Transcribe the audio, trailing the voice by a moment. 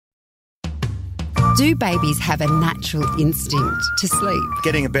Do babies have a natural instinct to sleep?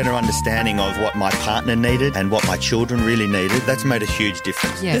 Getting a better understanding of what my partner needed and what my children really needed, that's made a huge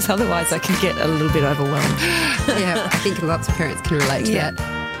difference. Because otherwise I can get a little bit overwhelmed. Yeah, I think lots of parents can relate to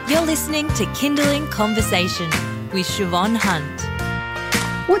that. You're listening to Kindling Conversation with Siobhan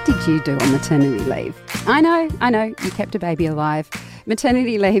Hunt. What did you do on maternity leave? I know, you kept a baby alive.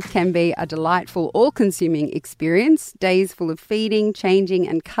 Maternity leave can be a delightful, all-consuming experience. Days full of feeding, changing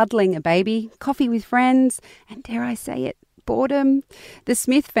and cuddling a baby, coffee with friends, and dare I say it, boredom. The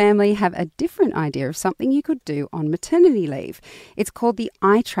Smith family have a different idea of something you could do on maternity leave. It's called the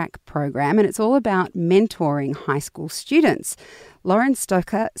iTrack program, and it's all about mentoring high school students. Lauren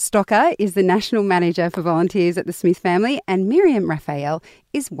Stocker is the National Manager for Volunteers at the Smith family, and Miriam Raphael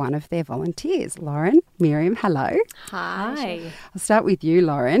is one of their volunteers. Lauren, Miriam, hello. Hi. I'll start with you,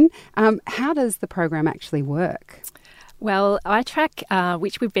 Lauren. How does the program actually work? Well, iTrack,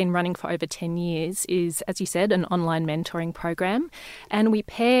 which we've been running for over 10 years, is, as you said, an online mentoring program. And we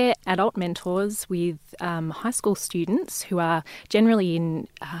pair adult mentors with high school students who are generally in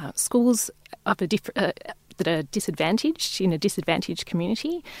schools of a different... that are disadvantaged, in a disadvantaged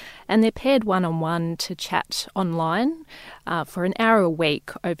community, and they're paired one-on-one to chat online for an hour a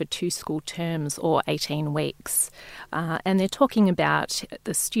week over 2 school terms or 18 weeks. And they're talking about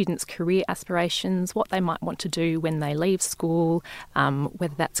the students' career aspirations, what they might want to do when they leave school,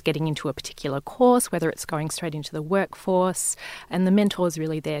 whether that's getting into a particular course, whether it's going straight into the workforce, and the mentor's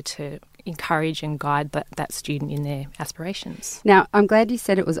really there to encourage and guide that student in their aspirations. Now, I'm glad you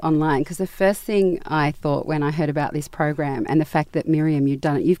said it was online, because the first thing I thought when I heard about this program and the fact that, Miriam, you've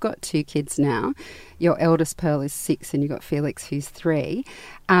done it, you've got 2 kids now. Your eldest Pearl is 6 and you've got Felix who's 3.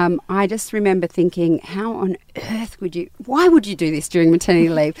 I just remember thinking, how on earth why would you do this during maternity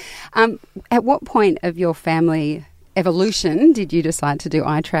leave? At what point of your family evolution did you decide to do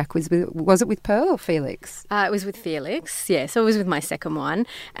iTrack? Was it with Pearl or Felix? It was with Felix, yeah. So it was with my second one.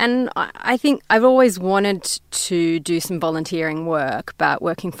 And I think I've always wanted to do some volunteering work, but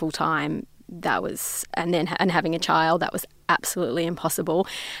working full-time, and having a child, that was absolutely impossible.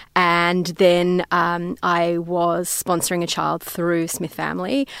 And then I was sponsoring a child through Smith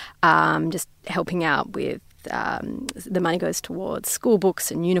Family, just helping out with the money goes towards school books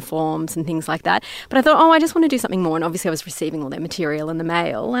and uniforms and things like that. But I thought, I just want to do something more. And obviously I was receiving all their material in the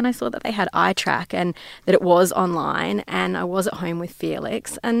mail, and I saw that they had iTrack and that it was online, and I was at home with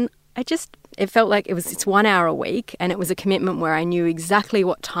Felix, and it felt like it's 1 hour a week, and it was a commitment where I knew exactly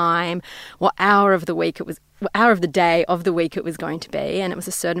what time, what hour of the week it was, what hour of the day of the week it was going to be, and it was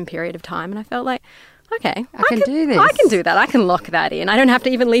a certain period of time, and I felt like, okay, I can do this. I can do that. I can lock that in. I don't have to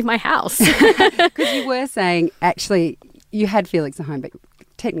even leave my house. Because you were saying, actually, you had Felix at home, but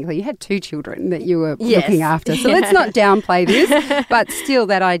technically you had 2 children that you were looking after. So let's not downplay this, but still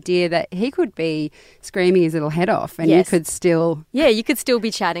that idea that he could be screaming his little head off and you could still... Yeah, you could still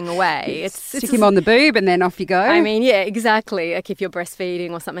be chatting away. Stick him on the boob and then off you go. I mean, yeah, exactly. Like if you're breastfeeding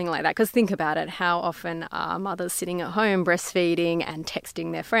or something like that. Because think about it, how often are mothers sitting at home breastfeeding and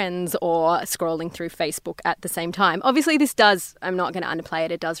texting their friends or scrolling through Facebook at the same time? Obviously this does, I'm not going to underplay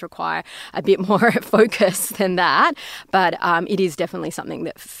it, it does require a bit more focus than that. But it is definitely something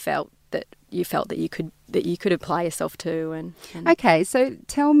that you felt that you could apply yourself to. And Okay, so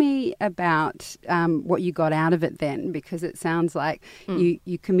tell me about what you got out of it then, because it sounds like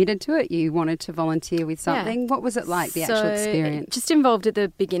you committed to it, you wanted to volunteer with something. Yeah. What was it like, the actual experience? Just involved at the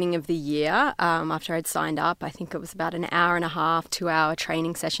beginning of the year, after I'd signed up. I think it was about an hour and a half, 2-hour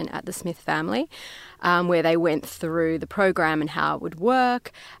training session at the Smith family, where they went through the program and how it would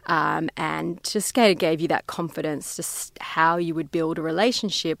work, and just kind of gave you that confidence, just how you would build a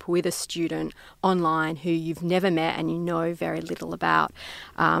relationship with a student online who you've never met and you know very little about.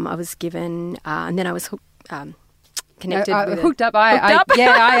 I was given, and then I was connected. Hooked up.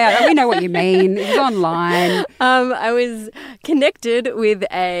 We know what you mean. It was online. I was connected with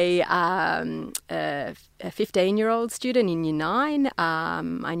a 15-year-old student in Year 9.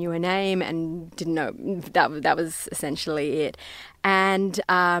 I knew her name and didn't know that was essentially it. And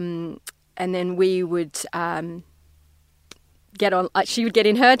then we would get on. She would get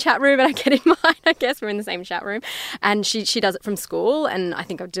in her chat room and I get in mine. I guess we're in the same chat room. And she does it from school, and I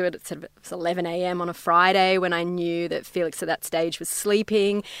think I'd do it at sort of 11 a.m. on a Friday when I knew that Felix at that stage was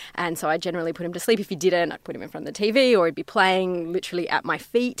sleeping, and so I generally put him to sleep. If he didn't, I'd put him in front of the TV, or he'd be playing literally at my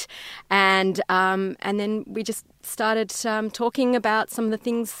feet. And then we just started talking about some of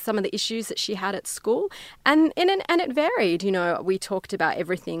the issues that she had at school, and it varied. We talked about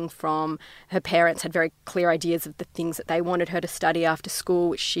everything from her parents had very clear ideas of the things that they wanted her to study after school,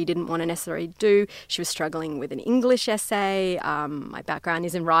 which she didn't want to necessarily do. She was struggling with an English essay. My background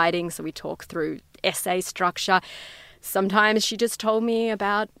is in writing, so we talk through essay structure. Sometimes she just told me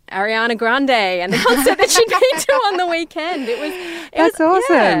about Ariana Grande and the concert that she'd been to on the weekend. That's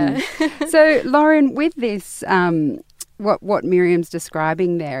awesome. Yeah. So, Lauren, with this, what Miriam's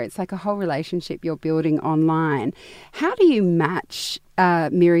describing there, it's like a whole relationship you're building online. How do you match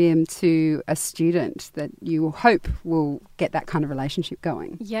Miriam to a student that you hope will get that kind of relationship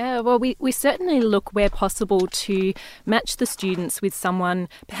going? Yeah, well, we certainly look where possible to match the students with someone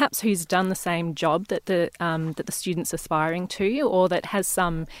perhaps who's done the same job that the student's aspiring to, or that has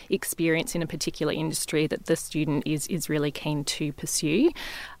some experience in a particular industry that the student is really keen to pursue.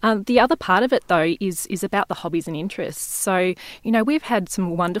 The other part of it, though, is about the hobbies and interests. So, we've had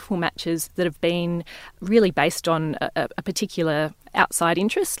some wonderful matches that have been really based on a particular outside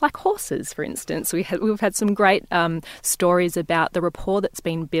interests, like horses, for instance. We've had some great stories about the rapport that's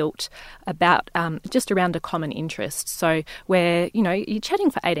been built about just around a common interest. So where, you're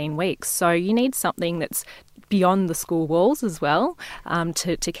chatting for 18 weeks, so you need something that's beyond the school walls as well,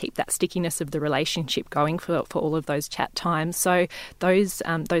 to keep that stickiness of the relationship going for all of those chat times. So those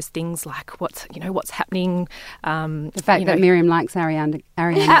things like what's happening. The fact that Miriam likes Ariana.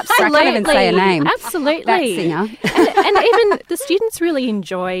 Absolutely. I can't even say a name. Absolutely. That singer. and even the students really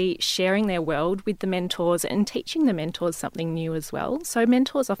enjoy sharing their world with the mentors and teaching the mentors something new as well. So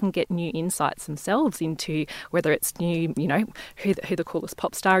mentors often get new insights themselves into whether it's new, who the coolest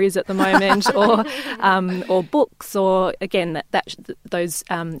pop star is at the moment, or books, or again those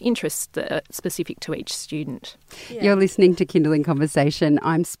interests that are specific to each student. Yeah. You're listening to Kindling Conversation.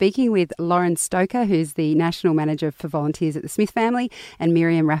 I'm speaking with Lauren Stoker, who's the National Manager for Volunteers at the Smith family, and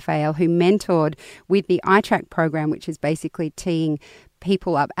Miriam Raphael, who mentored with the iTrack program, which is basically teeing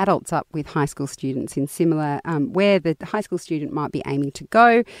people up, adults up with high school students in similar, where the high school student might be aiming to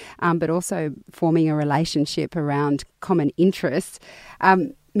go, but also forming a relationship around common interests.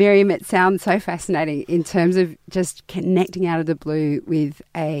 Miriam, it sounds so fascinating in terms of just connecting out of the blue with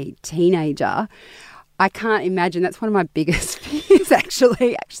a teenager. I can't imagine. That's one of my biggest fears,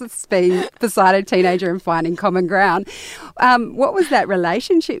 actually being beside a teenager and finding common ground. What was that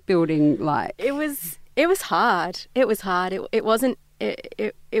relationship building like? It was hard. It was hard. It wasn't.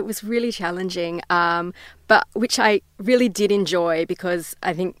 It was really challenging, but which I really did enjoy, because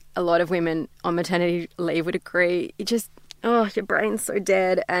I think a lot of women on maternity leave would agree. Your brain's so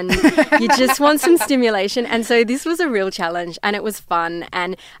dead and you just want some stimulation. And so this was a real challenge, and it was fun.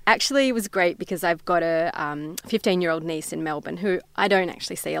 And actually it was great because I've got a 15-year-old niece in Melbourne who I don't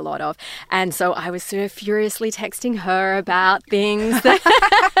actually see a lot of. And so I was sort of furiously texting her about things that,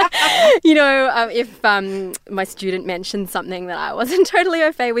 if my student mentioned something that I wasn't totally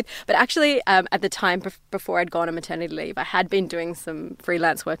au fait with. But actually at the time before I'd gone on maternity leave, I had been doing some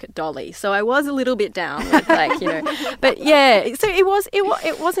freelance work at Dolly. So I was a little bit down with but yeah, so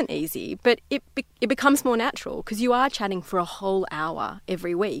it wasn't easy, but it becomes more natural because you are chatting for a whole hour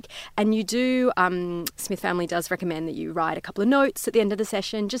every week, and you do. Smith Family does recommend that you write a couple of notes at the end of the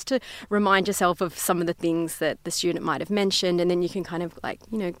session just to remind yourself of some of the things that the student might have mentioned, and then you can kind of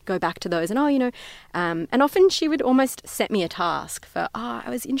go back to those and and often she would almost set me a task for I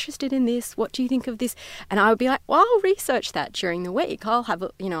was interested in this. What do you think of this? And I would be like, well, I'll research that during the week. I'll have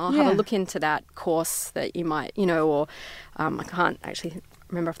have a look into that course that you might or. I can't actually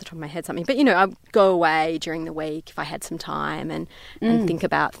remember off the top of my head something, but I'd go away during the week if I had some time and think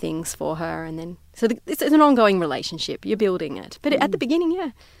about things for her, and then it's an ongoing relationship. You're building it, but at the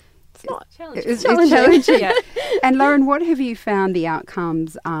beginning, it's not challenging. It's challenging. Yeah. And Lauren, what have you found the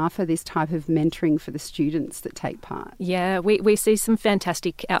outcomes are for this type of mentoring for the students that take part? Yeah, we see some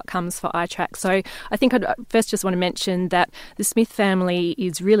fantastic outcomes for iTrack. So I think I'd first just want to mention that the Smith family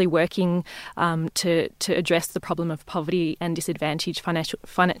is really working to address the problem of poverty and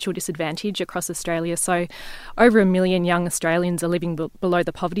financial disadvantage across Australia. So over 1 million young Australians are living below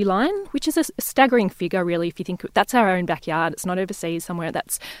the poverty line, which is a staggering figure, really, if you think that's our own backyard. It's not overseas somewhere.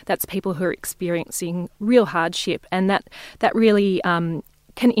 That's people who are experiencing real hardship, and that really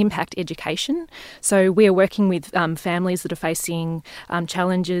can impact education. So we are working with families that are facing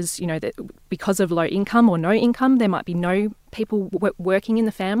challenges, that because of low income or no income, there might be no people working in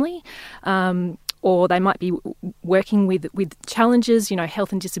the family. or they might be working with challenges,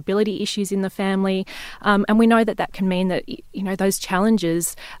 health and disability issues in the family. And we know that can mean that, those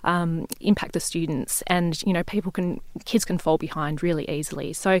challenges impact the students, and, kids can fall behind really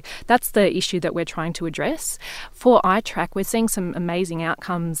easily. So that's the issue that we're trying to address. For iTrack, we're seeing some amazing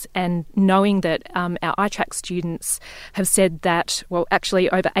outcomes, and knowing that our iTrack students have said that, well, actually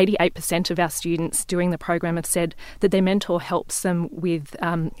over 88% of our students doing the program have said that their mentor helps them with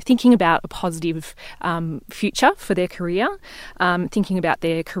thinking about a positive future for their career, thinking about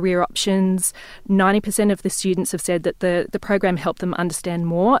their career options. 90% of the students have said that the program helped them understand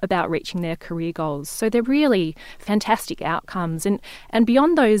more about reaching their career goals. So they're really fantastic outcomes. And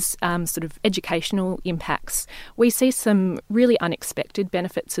beyond those sort of educational impacts, we see some really unexpected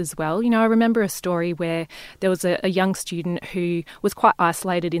benefits as well. I remember a story where there was a young student who was quite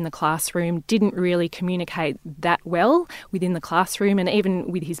isolated in the classroom, didn't really communicate that well within the classroom, and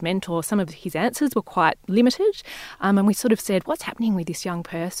even with his mentor, some of his answers were quite limited. And we sort of said, what's happening with this young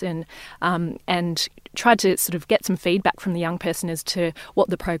person? And tried to sort of get some feedback from the young person as to what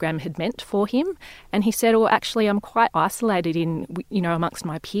the program had meant for him. And he said, well, actually, I'm quite isolated amongst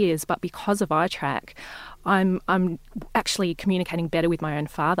my peers, but because of iTrack, I'm actually communicating better with my own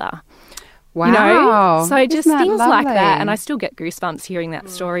father. Wow. So just things lovely? like that. And I still get goosebumps hearing that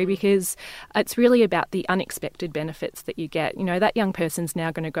story, because it's really about the unexpected benefits that you get. That young person's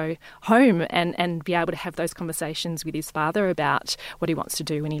now going to go home and be able to have those conversations with his father about what he wants to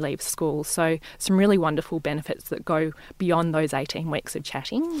do when he leaves school. So some really wonderful benefits that go beyond those 18 weeks of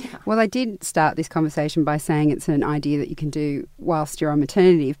chatting. Well, I did start this conversation by saying it's an idea that you can do whilst you're on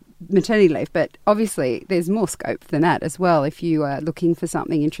maternity leave, but obviously there's more scope than that as well. If you are looking for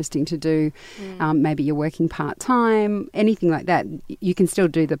something interesting to do, maybe you're working part-time, anything like that, you can still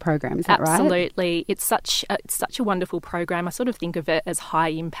do the program. Is that right? Absolutely. It's such a wonderful program. I sort of think of it as high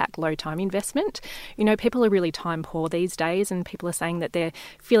impact, low time investment. People are really time poor these days, and people are saying that they're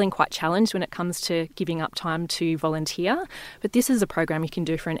feeling quite challenged when it comes to giving up time to volunteer. But this is a program you can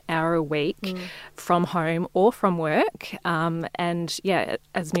do for an hour a week from home or from work. And yeah,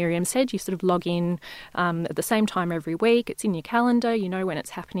 as Miriam said, you sort of log in at the same time every week. It's in your calendar, you know when it's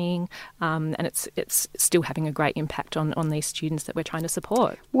happening, and it's still having a great impact on these students that we're trying to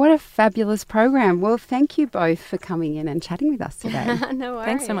support. What a fabulous program. Well, thank you both for coming in and chatting with us today. No worries.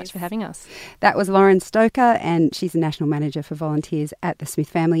 Thanks so much for having us. That was Lauren Stoker, and she's the National Manager for Volunteers at the Smith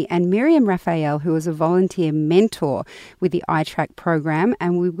Family, and Miriam Raphael, who is a volunteer mentor with the iTrack program.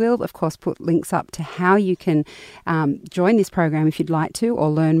 And we will, of course, put links up to how you can join this program if you'd like to, or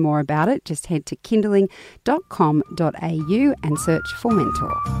learn more about it. Just head to kindling.com.au and search for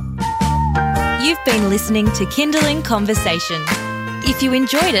Mentor. You've been listening to Kindling Conversation. If you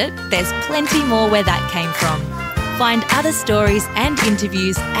enjoyed it, there's plenty more where that came from. Find other stories and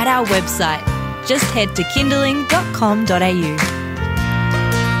interviews at our website. Just head to kindling.com.au.